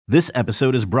This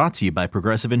episode is brought to you by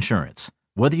Progressive Insurance.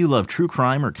 Whether you love true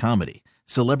crime or comedy,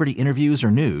 celebrity interviews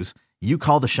or news, you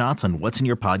call the shots on what's in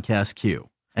your podcast queue.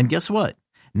 And guess what?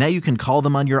 Now you can call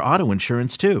them on your auto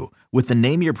insurance too with the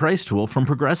Name Your Price tool from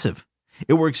Progressive.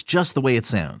 It works just the way it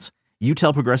sounds. You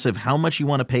tell Progressive how much you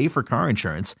want to pay for car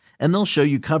insurance, and they'll show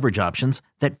you coverage options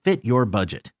that fit your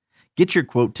budget. Get your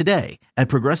quote today at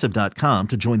Progressive.com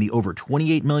to join the over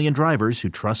 28 million drivers who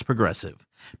trust Progressive.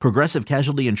 Progressive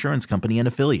Casualty Insurance Company and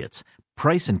Affiliates.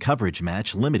 Price and coverage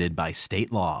match limited by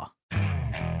state law.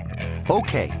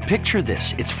 Okay, picture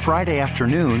this. It's Friday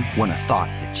afternoon when a thought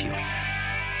hits you.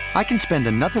 I can spend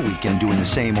another weekend doing the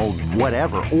same old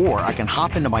whatever, or I can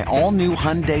hop into my all-new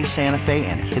Hyundai Santa Fe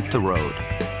and hit the road.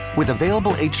 With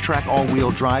available H-Track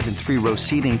all-wheel drive and 3-row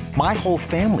seating, my whole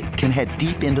family can head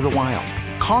deep into the wild.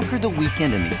 Conquer the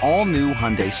weekend in the all-new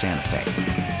Hyundai Santa Fe.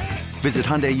 Visit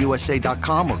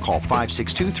HyundaiUSA.com or call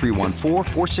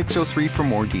 562-314-4603 for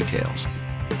more details.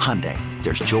 Hyundai,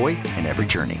 there's joy in every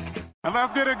journey. And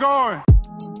let's get it going.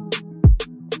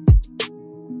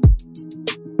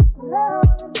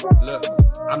 Look,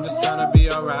 I'm just trying to be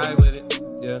alright with it.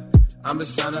 Yeah, I'm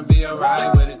just trying to be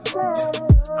alright with it. Yeah.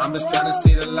 I'm just trying to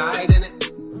see the light in it.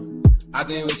 I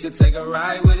think we should take a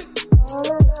ride with it.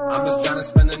 I'm just trying to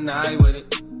spend the night with it.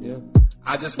 Yeah,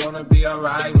 I just want to be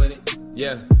alright with it.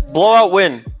 Yeah. Blowout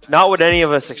win. Not what any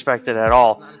of us expected at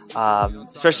all,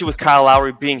 especially with Kyle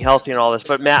Lowry being healthy and all this.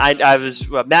 But Matt,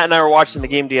 Matt and I were watching the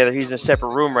game together. He's in a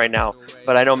separate room right now,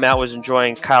 but I know Matt was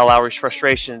enjoying Kyle Lowry's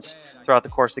frustrations throughout the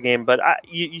course of the game. But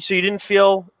so you didn't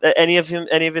feel that any of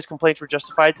his complaints were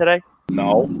justified today?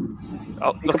 No.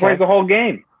 Oh, he complains the whole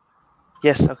game.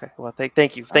 Yes. Okay. Well,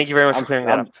 thank you. Thank you very much for clearing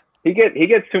that up. He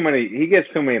gets too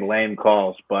many lame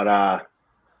calls, but I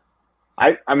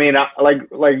mean,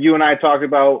 like you and I talked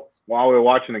about while we were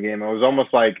watching the game, it was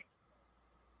almost like,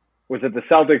 was it the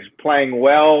Celtics playing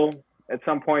well at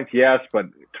some points? Yes, but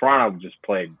Toronto just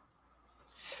played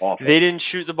awful. They didn't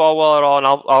shoot the ball well at all, and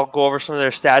I'll go over some of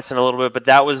their stats in a little bit. But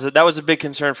that was a big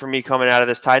concern for me coming out of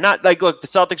this tie. Not like, look, the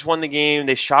Celtics won the game.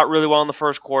 They shot really well in the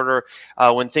first quarter.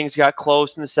 When things got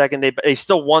close in the second, they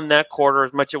still won that quarter,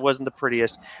 as much as it wasn't the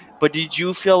prettiest. But did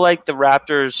you feel like the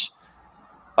Raptors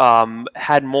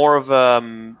had more of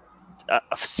a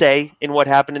say in what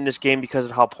happened in this game because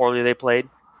of how poorly they played?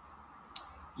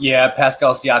 Yeah,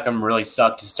 Pascal Siakam really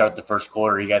sucked to start the first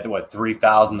quarter. He got 3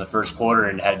 fouls in the first quarter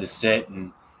and had to sit,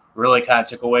 and really kind of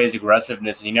took away his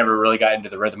aggressiveness, and he never really got into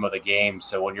the rhythm of the game.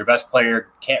 So when your best player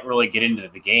can't really get into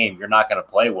the game, you're not going to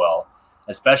play well,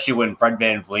 especially when Fred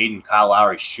VanVleet and Kyle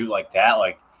Lowry shoot like that.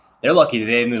 Like, they're lucky they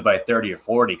didn't lose by 30 or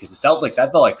 40, because the Celtics, I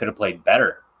felt like, could have played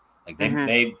better. Like,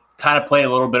 they kind of played a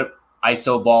little bit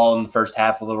ISO ball in the first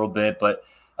half a little bit, but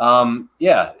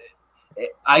yeah,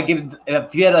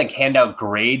 if you had like hand out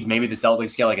grades, maybe the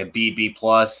Celtics get like a B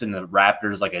plus and the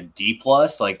Raptors like a D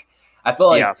plus. Like, I feel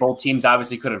like both teams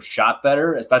obviously could have shot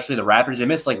better, especially the Raptors. They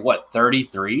missed 30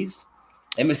 threes.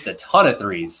 They missed a ton of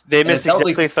threes. They missed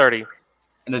exactly 30.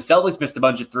 And the Celtics missed a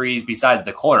bunch of threes besides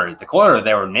the corner. The corner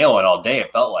they were nailing all day.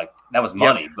 It felt like that was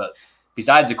money, but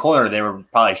besides the corner, they were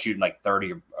probably shooting like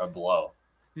 30 or below.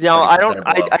 No,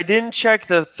 I didn't check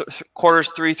the quarters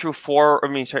 3 through 4. I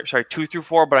mean, sorry, 2 through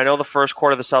 4. But I know the first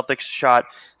quarter the Celtics shot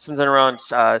something around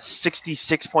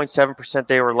 66.7%.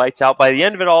 They were lights out. By the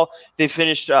end of it all, they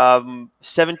finished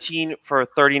 17 for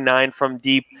 39 from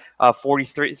deep,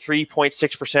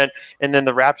 43.6%, and then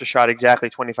the Raptors shot exactly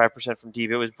 25% from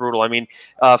deep. It was brutal. I mean,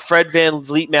 Fred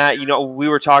VanVleet, Matt. We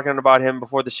were talking about him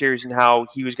before the series and how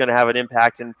he was going to have an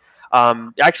impact. And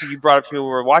actually, you brought up to me when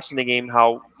we were watching the game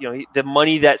how the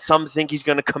money that some think he's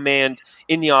going to command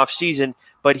in the offseason,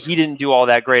 but he didn't do all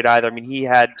that great either. I mean, he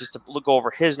had, just to look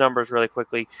over his numbers really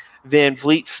quickly,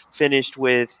 VanVleet finished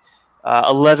with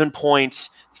 11 points,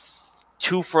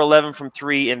 2 for 11 from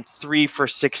 3, and 3 for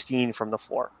 16 from the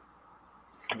floor.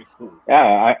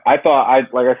 Yeah, I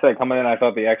thought, like I said, coming in, I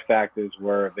thought the X factors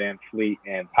were VanVleet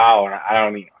and Powell, and I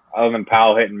don't mean, other than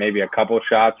Powell hitting maybe a couple of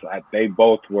shots, they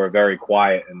both were very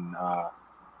quiet, and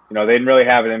they didn't really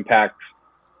have an impact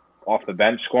off the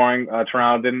bench scoring.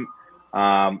 Toronto didn't.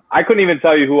 I couldn't even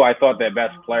tell you who I thought their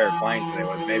best player playing today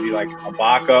was. Maybe like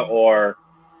Ibaka or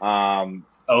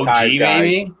OG,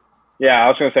 maybe. Yeah, I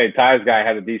was gonna say Ty's guy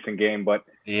had a decent game, but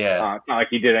it's not like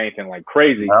he did anything like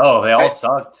crazy. No, they all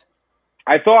sucked.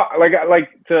 I thought like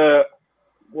to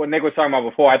what Nick was talking about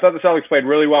before. I thought the Celtics played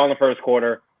really well in the first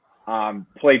quarter.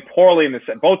 Played poorly in the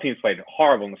second. Both teams played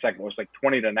horrible in the second. It was like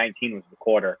 20-19 was the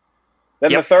quarter.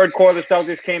 Then the third quarter, the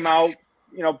Celtics came out,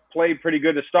 played pretty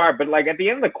good to start. But like at the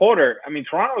end of the quarter, I mean,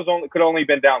 Toronto could only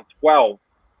been down 12,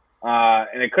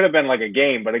 and it could have been like a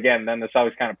game. But again, then the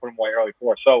Celtics kind of put them away early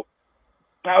for. So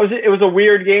It was a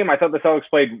weird game. I thought the Celtics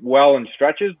played well in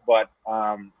stretches, but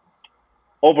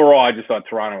overall, I just thought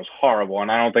Toronto was horrible.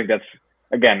 And I don't think that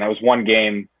was one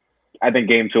game. I think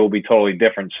game 2 will be totally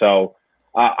different. So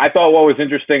I thought what was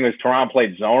interesting was Toronto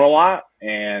played zone a lot,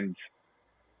 and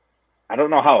I don't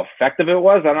know how effective it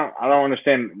was. I don't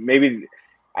understand. Maybe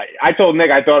I told Nick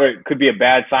I thought it could be a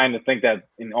bad sign to think that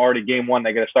in already game 1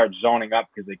 they're going to start zoning up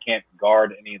because they can't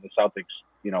guard any of the Celtics,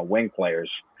 wing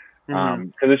players.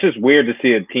 Because it's just weird to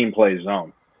see a team play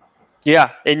zone.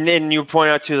 Yeah, and then you point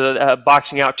out to the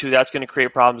boxing out too. That's going to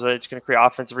create problems. It's going to create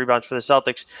offensive rebounds for the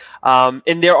Celtics.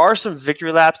 And there are some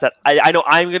victory laps that I know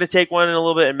I'm going to take one in a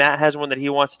little bit, and Matt has one that he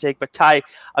wants to take. But Ty,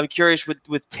 I'm curious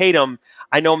with Tatum.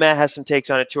 I know Matt has some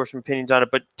takes on it too, or some opinions on it.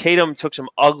 But Tatum took some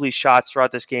ugly shots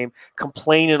throughout this game,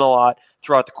 complaining a lot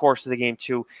throughout the course of the game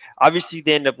too. Obviously,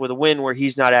 they end up with a win where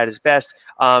he's not at his best.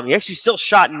 He actually still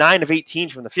shot 9 of 18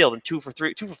 from the field and 2 for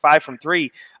 5 from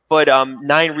 3. But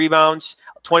 9 rebounds,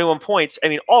 21 points. I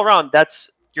mean, all around,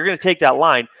 you're going to take that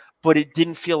line. But it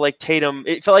didn't feel like Tatum.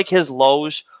 It felt like his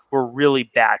lows were really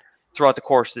bad throughout the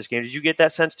course of this game. Did you get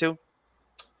that sense too?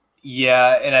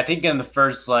 Yeah, and I think in the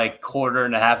first quarter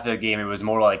and a half of the game, it was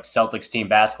more like Celtics team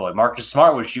basketball. Like Marcus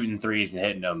Smart was shooting threes and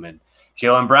hitting them, and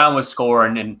Jaylen Brown was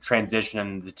scoring in transition,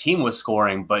 and the team was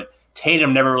scoring. But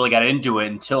Tatum never really got into it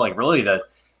until really the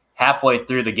halfway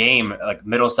through the game,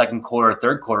 middle second quarter,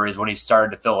 third quarter is when he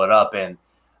started to fill it up. And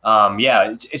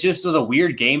it just was a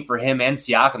weird game for him and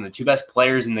Siakam. The two best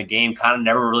players in the game kind of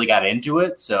never really got into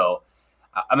it. So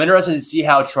I'm interested to see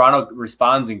how Toronto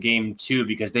responds in game 2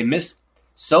 because they missed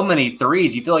so many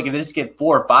threes. You feel like if they just get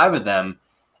 4 or 5 of them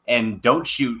and don't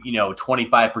shoot,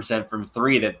 25% from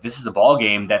 3, that this is a ball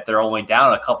game that they're only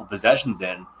down a couple possessions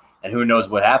in, and who knows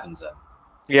what happens then.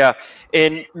 Yeah,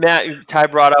 and Matt, Ty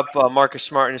brought up Marcus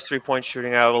Smart and his 3-point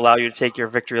shooting. I will allow you to take your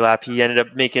victory lap. He ended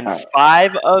up making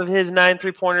 5 of his 9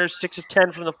 3-pointers, 6 of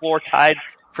 10 from the floor, tied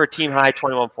for a team high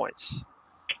 21 points.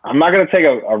 I'm not going to take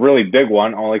a really big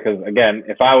one, only because, again,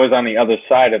 if I was on the other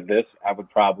side of this, I would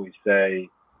probably say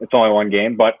it's only one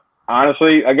game. But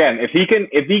honestly, again, if he could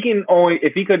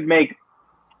make,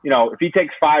 if he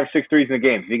takes 5, 6 threes in the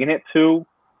game, if he can hit 2.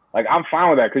 I'm fine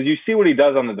with that because you see what he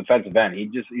does on the defensive end.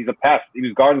 He's a pest. He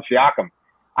was guarding Siakam.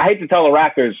 I hate to tell the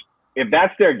Raptors, if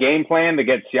that's their game plan to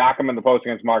get Siakam in the post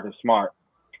against Marcus Smart,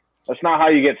 that's not how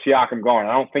you get Siakam going.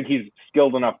 I don't think he's a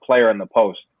skilled enough player in the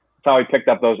post. That's how he picked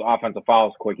up those offensive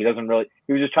fouls quick. He was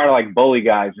just trying to bully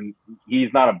guys, and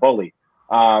he's not a bully.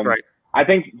 Right. I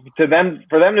think for them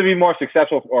to be more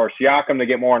successful or Siakam to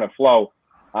get more in a flow,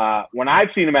 when I've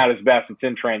seen him at his best, it's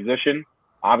in transition.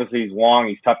 Obviously, he's long.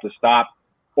 He's tough to stop.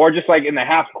 Or just in the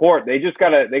half court, they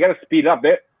gotta speed up.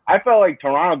 I felt like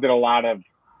Toronto did a lot of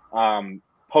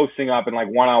posting up and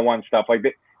one-on-one stuff.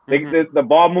 The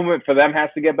ball movement for them has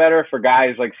to get better for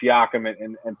guys like Siakam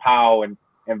and Powell and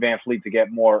Van Fleet to get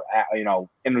more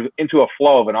into a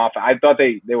flow of an offense. I thought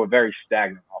they were very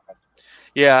stagnant offense.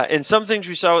 Yeah, and some things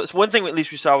we saw. One thing at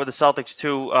least we saw with the Celtics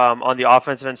too on the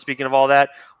offensive end. Speaking of all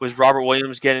that, was Robert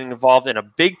Williams getting involved in a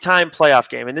big-time playoff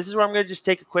game, and this is where I'm going to just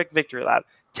take a quick victory lap.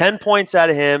 10 points out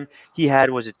of him. He had,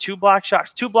 was it 2 block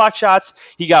shots? 2 block shots.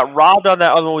 He got robbed on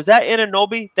that other one. Was that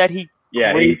Anunoby that he?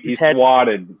 Yeah, he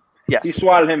swatted. Yes, he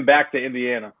swatted him back to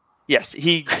Indiana. Yes,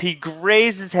 he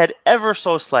grazed his head ever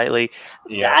so slightly.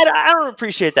 Yeah. I don't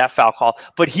appreciate that foul call,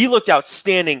 but he looked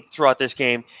outstanding throughout this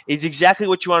game. It's exactly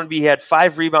what you want to be. He had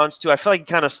 5 rebounds too. I feel like he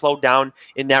kind of slowed down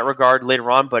in that regard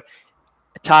later on. But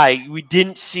Ty, we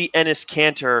didn't see Enes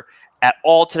Kanter at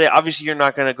all today. Obviously, you're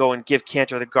not going to go and give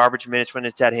Kanter the garbage minutes when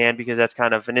it's at hand because that's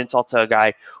kind of an insult to a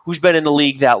guy who's been in the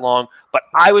league that long. But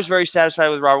I was very satisfied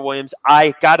with Robert Williams.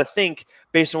 I got to think,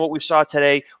 based on what we saw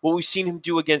today, what we've seen him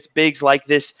do against bigs like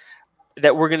this,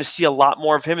 that we're going to see a lot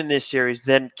more of him in this series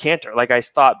than Kanter, like I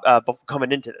thought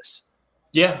coming into this.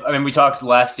 Yeah, I mean, we talked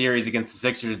last series against the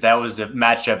Sixers. That was a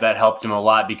matchup that helped him a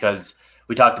lot because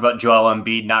we talked about Joel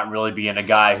Embiid not really being a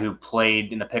guy who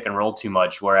played in the pick and roll too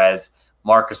much, whereas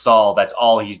Marc Gasol, that's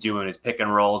all he's doing is pick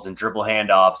and rolls and dribble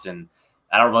handoffs, and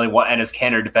I don't really want Enes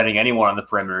Kanter defending anyone on the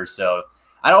perimeter, so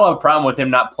I don't have a problem with him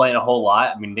not playing a whole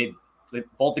lot. I mean, they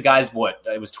both the guys,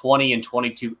 it was 20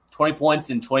 points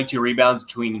and 22 rebounds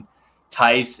between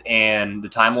Tice and the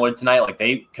Time Lord tonight.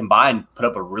 They combined put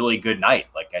up a really good night.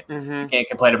 You can't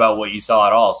complain about what you saw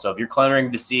at all. So if you're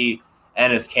clamoring to see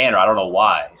Enes Kanter, I don't know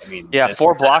why. I mean,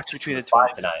 4 blocks between the two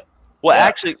tonight. Well,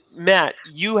 actually, Matt,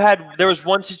 there was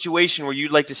one situation where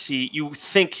you'd like to see, you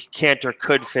think Kanter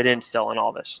could fit in still in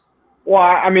all this. Well,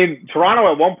 I mean,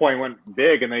 Toronto at one point went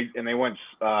big and they went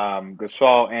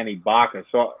Gasol and Ibaka.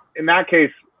 So in that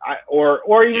case,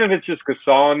 or even if it's just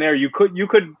Gasol in there, you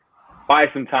could buy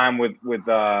some time with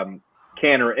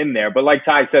Canner in there. But like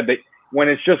Ty said, when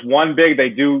it's just one big,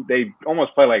 they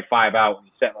almost play like 5 out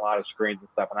and setting a lot of screens and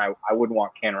stuff. And I wouldn't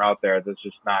want Canner out there. That's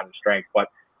just not his strength. But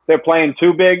they're playing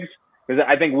 2 bigs because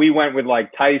I think we went with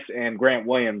like Tice and Grant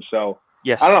Williams. So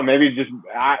yes, I don't know. Maybe just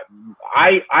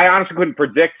I honestly couldn't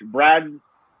predict Brad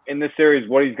in this series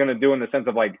what he's going to do in the sense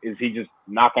of like, is he just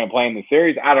not going to play in the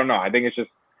series? I don't know. I think it's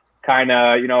just kind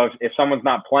of, if someone's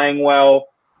not playing well,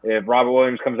 if Robert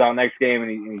Williams comes out next game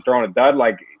and he's throwing a dud,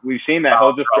 like we've seen that,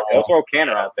 he'll throw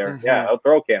Canner out there. Mm-hmm. Yeah, he'll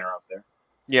throw Canner out there.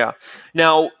 Yeah.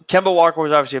 Now, Kemba Walker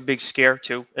was obviously a big scare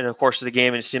too in the course of the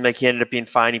game, and it seemed like he ended up being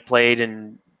fine. He played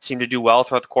and seemed to do well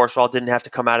throughout the course. Well, didn't have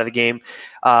to come out of the game.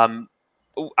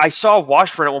 I saw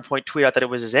Washburn at one point tweet out that it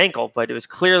was his ankle, but it was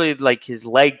clearly like his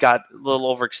leg got a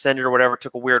little overextended or whatever,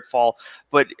 took a weird fall.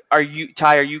 But are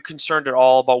you concerned at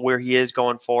all about where he is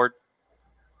going forward?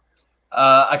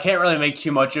 I can't really make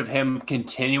too much of him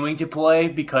continuing to play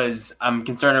because I'm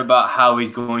concerned about how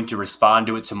he's going to respond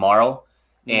to it tomorrow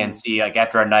and see, like,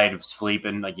 after a night of sleep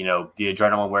and, like, the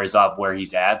adrenaline wears off where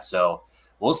he's at. So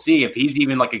we'll see if he's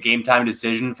even like a game time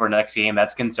decision for next game.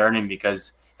 That's concerning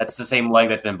because that's the same leg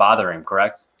that's been bothering him,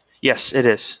 correct? Yes, it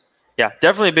is. Yeah,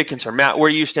 definitely a big concern. Matt,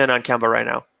 where do you stand on Kemba right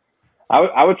now?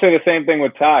 I would say the same thing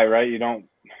with Ty, right?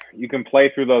 You can play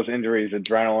through those injuries,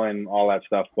 adrenaline, all that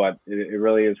stuff, but it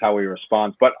really is how he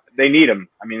responds. But they need him.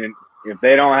 I mean, if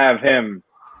they don't have him,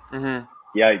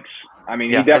 yikes. I mean,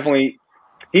 he's definitely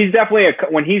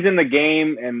when he's in the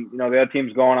game and, the other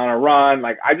team's going on a run,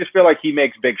 like I just feel like he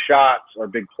makes big shots or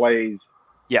big plays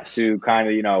to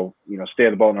kind of,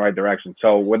 steer the boat in the right direction.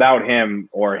 So without him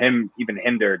or him even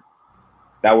hindered,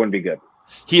 that wouldn't be good.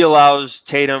 He allows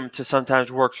Tatum to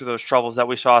sometimes work through those troubles that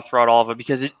we saw throughout all of it.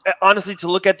 Because honestly, to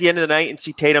look at the end of the night and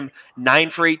see Tatum 9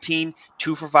 for 18,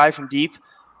 2 for 5 from deep,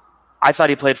 I thought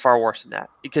he played far worse than that.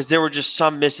 Because there were just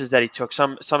some misses that he took,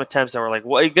 some attempts that were like,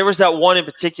 there was that one in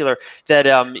particular that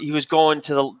he was going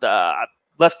to the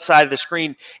left side of the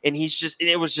screen, and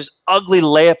it was just ugly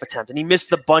layup attempt, and he missed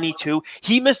the bunny too.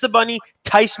 He missed the bunny.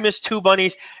 Tice missed 2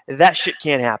 bunnies. That shit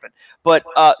can't happen. But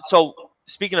so.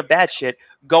 Speaking of bad shit,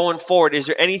 going forward, is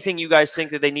there anything you guys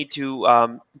think that they need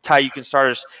to, Ty, you can start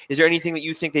us, is there anything that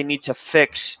you think they need to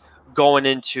fix going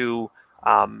into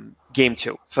game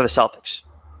 2 for the Celtics?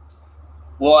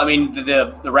 Well, I mean,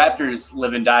 the Raptors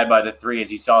live and die by the 3, as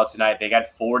you saw tonight. They got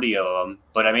 40 of them,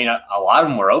 but I mean, a lot of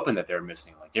them were open that they were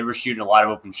missing. Like they were shooting a lot of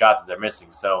open shots that they're missing.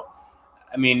 So,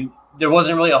 I mean, there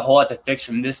wasn't really a whole lot to fix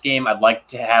from this game. I'd like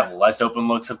to have less open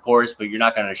looks, of course, but you're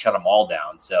not going to shut them all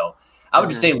down. So I would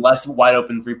just say less wide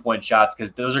open 3-point shots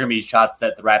because those are going to be shots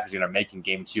that the Raptors are going to make in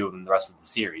game 2 and the rest of the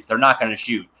series. They're not going to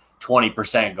shoot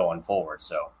 20% going forward.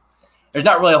 So there's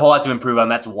not really a whole lot to improve on.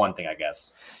 That's one thing, I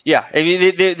guess. Yeah, I mean,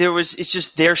 it's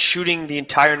just their shooting the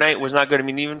entire night was not good. I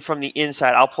mean, even from the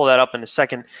inside, I'll pull that up in a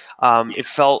second. It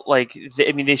felt like,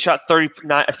 they shot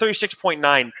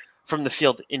 36.9 from the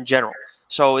field in general.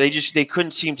 So they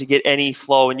couldn't seem to get any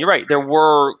flow. And you're right, there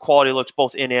were quality looks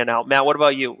both in and out. Matt, what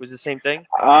about you? Was it the same thing?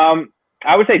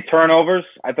 I would say turnovers.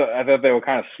 I thought they were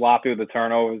kind of sloppy with the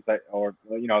turnovers,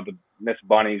 the missed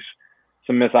bunnies,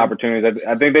 some missed opportunities.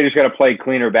 I think they just got to play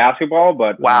cleaner basketball.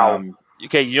 But wow.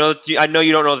 Okay, I know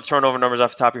you don't know the turnover numbers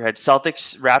off the top of your head.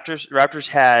 Raptors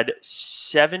had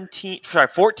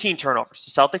 14 turnovers.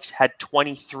 The Celtics had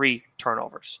 23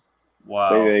 turnovers. Wow.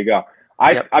 There you go.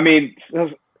 I mean,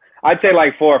 I'd say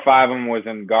like 4 or 5 of them was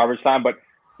in garbage time. But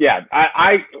yeah,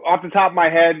 I off the top of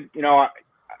my head,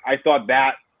 I thought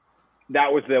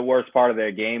that was the worst part of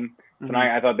their game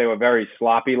tonight. I thought they were very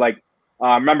sloppy. Like,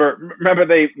 remember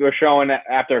they were showing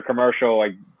after a commercial,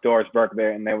 like Doris Burke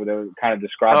there, and they were kind of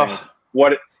describing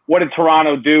what did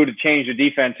Toronto do to change the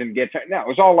defense and get. No, it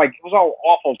was all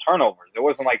awful turnovers. It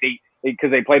wasn't like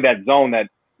because they played that zone that.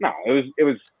 No, it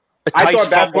was. I thought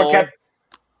that's what kept.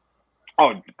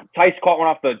 Oh, Tice caught one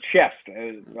off the chest.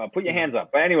 Put your hands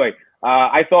up. But anyway,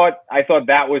 I thought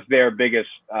that was their biggest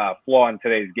flaw in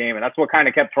today's game, and that's what kind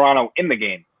of kept Toronto in the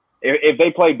game. If they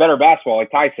played better basketball,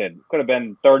 like Ty said, it could have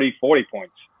been 30, 40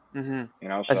 points. So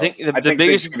I think the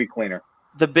biggest could be cleaner.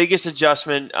 The biggest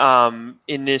adjustment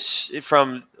in this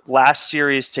from last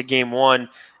series to game 1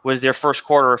 was their first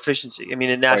quarter efficiency. I mean,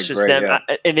 and that's just them. Yeah.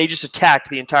 And they just attacked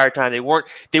the entire time. They weren't.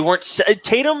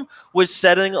 Tatum was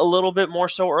settling a little bit more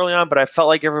so early on, but I felt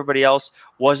like everybody else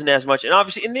wasn't as much. And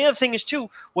obviously, and the other thing is too,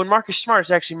 when Marcus Smart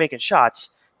is actually making shots,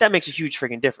 that makes a huge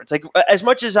freaking difference. Like, as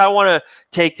much as I want to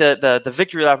take the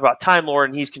victory lap about Time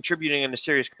Lord and he's contributing in a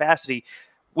serious capacity,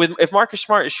 if Marcus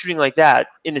Smart is shooting like that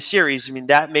in the series, I mean,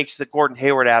 that makes the Gordon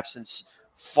Hayward absence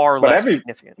far less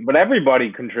significant. But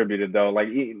everybody contributed though, like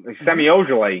Semi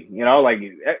Ojeleye, like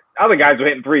other guys were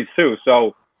hitting threes too.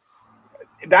 So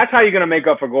that's how you're going to make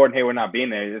up for Gordon Hayward not being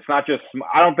there. It's not just.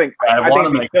 I think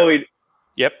Philly.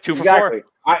 Yep, 2 for exactly.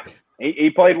 4. He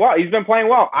played well. He's been playing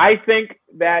well. I think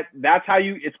that's how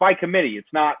you. It's by committee.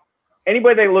 It's not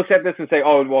anybody that looks at this and say,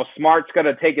 "Oh, well, Smart's got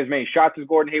to take as many shots as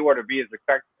Gordon Hayward or be as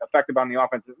effective on the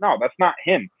offense." No, that's not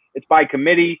him. It's by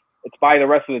committee. It's by the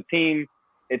rest of the team.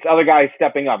 It's other guys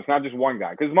stepping up. It's not just one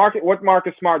guy. Because what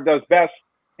Marcus Smart does best,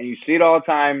 and you see it all the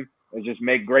time, is just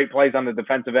make great plays on the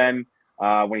defensive end.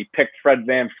 When he picked Fred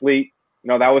VanVleet,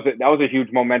 that was a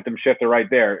huge momentum shifter right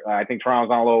there. I think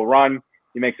Toronto's on a little run.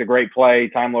 He makes a great play.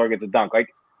 Time Lord gets a dunk. Like,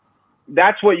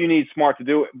 that's what you need Smart to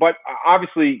do. But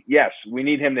obviously, yes, we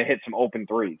need him to hit some open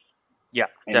threes. Yeah,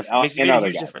 definitely. Made a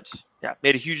huge difference. Yeah,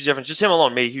 made a huge difference. Just him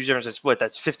alone made a huge difference.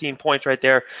 That's 15 points right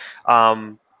there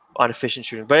on efficient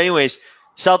shooting. But anyways,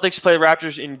 Celtics play the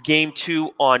Raptors in Game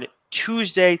 2 on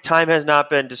Tuesday. Time has not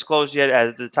been disclosed yet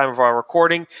at the time of our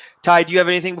recording. Ty, do you have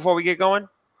anything before we get going?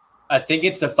 I think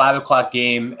it's a 5 o'clock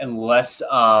game unless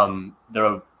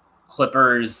the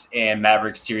Clippers and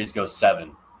Mavericks series goes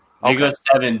 7. If it goes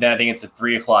 7, then I think it's a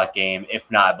 3 o'clock game. If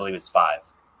not, I believe it's 5.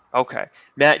 Okay.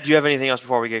 Matt, do you have anything else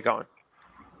before we get going?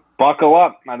 Buckle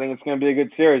up. I think it's going to be a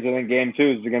good series. I think Game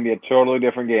 2 is going to be a totally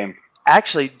different game.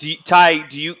 Actually, Ty,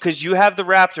 because you have the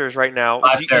Raptors right now.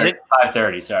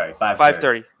 5:30. Sorry,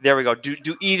 5:30. There we go.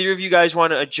 Do either of you guys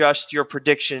want to adjust your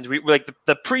predictions? We like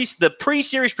the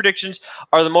pre-series predictions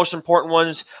are the most important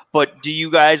ones, but do you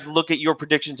guys look at your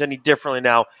predictions any differently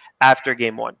now after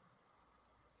Game 1?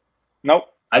 Nope.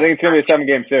 I think it's going to be a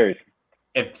 7-game series.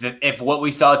 If what we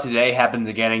saw today happens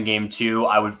again in Game 2,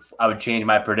 I would change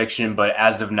my prediction, but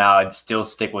as of now, I'd still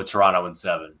stick with Toronto in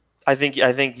 7. I think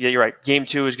you're right. Game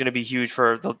 2 is going to be huge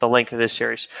for the length of this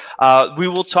series. We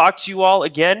will talk to you all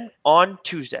again on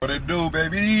Tuesday. What it do,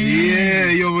 baby? Yeah,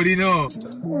 you already know.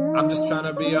 I'm just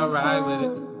trying to be alright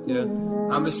with it.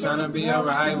 Yeah, I'm just trying to be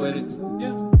alright with it.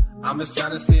 Yeah, I'm just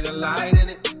trying to see the light in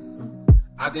it.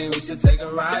 I think we should take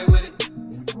a ride with it.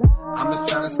 Yeah. I'm just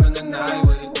trying to spend the night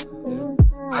with it.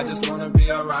 Yeah. I just want to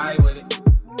be alright with it.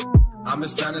 I'm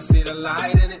just trying to see the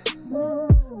light in it.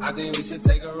 I think we should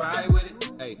take a ride with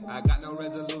it. Hey, I got no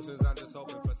resolutions. I'm just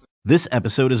hoping for some. This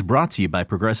episode is brought to you by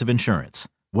Progressive Insurance.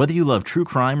 Whether you love true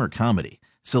crime or comedy,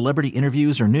 celebrity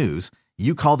interviews or news,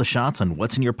 you call the shots on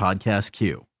what's in your podcast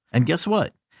queue. And guess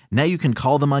what? Now you can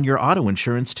call them on your auto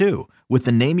insurance too with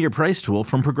the Name Your Price tool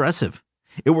from Progressive.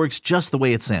 It works just the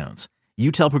way it sounds.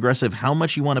 You tell Progressive how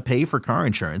much you want to pay for car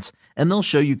insurance, and they'll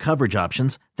show you coverage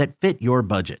options that fit your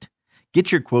budget.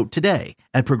 Get your quote today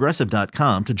at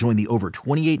Progressive.com to join the over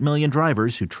 28 million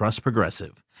drivers who trust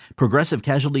Progressive. Progressive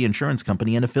Casualty Insurance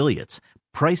Company and Affiliates.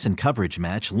 Price and coverage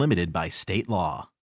match limited by state law.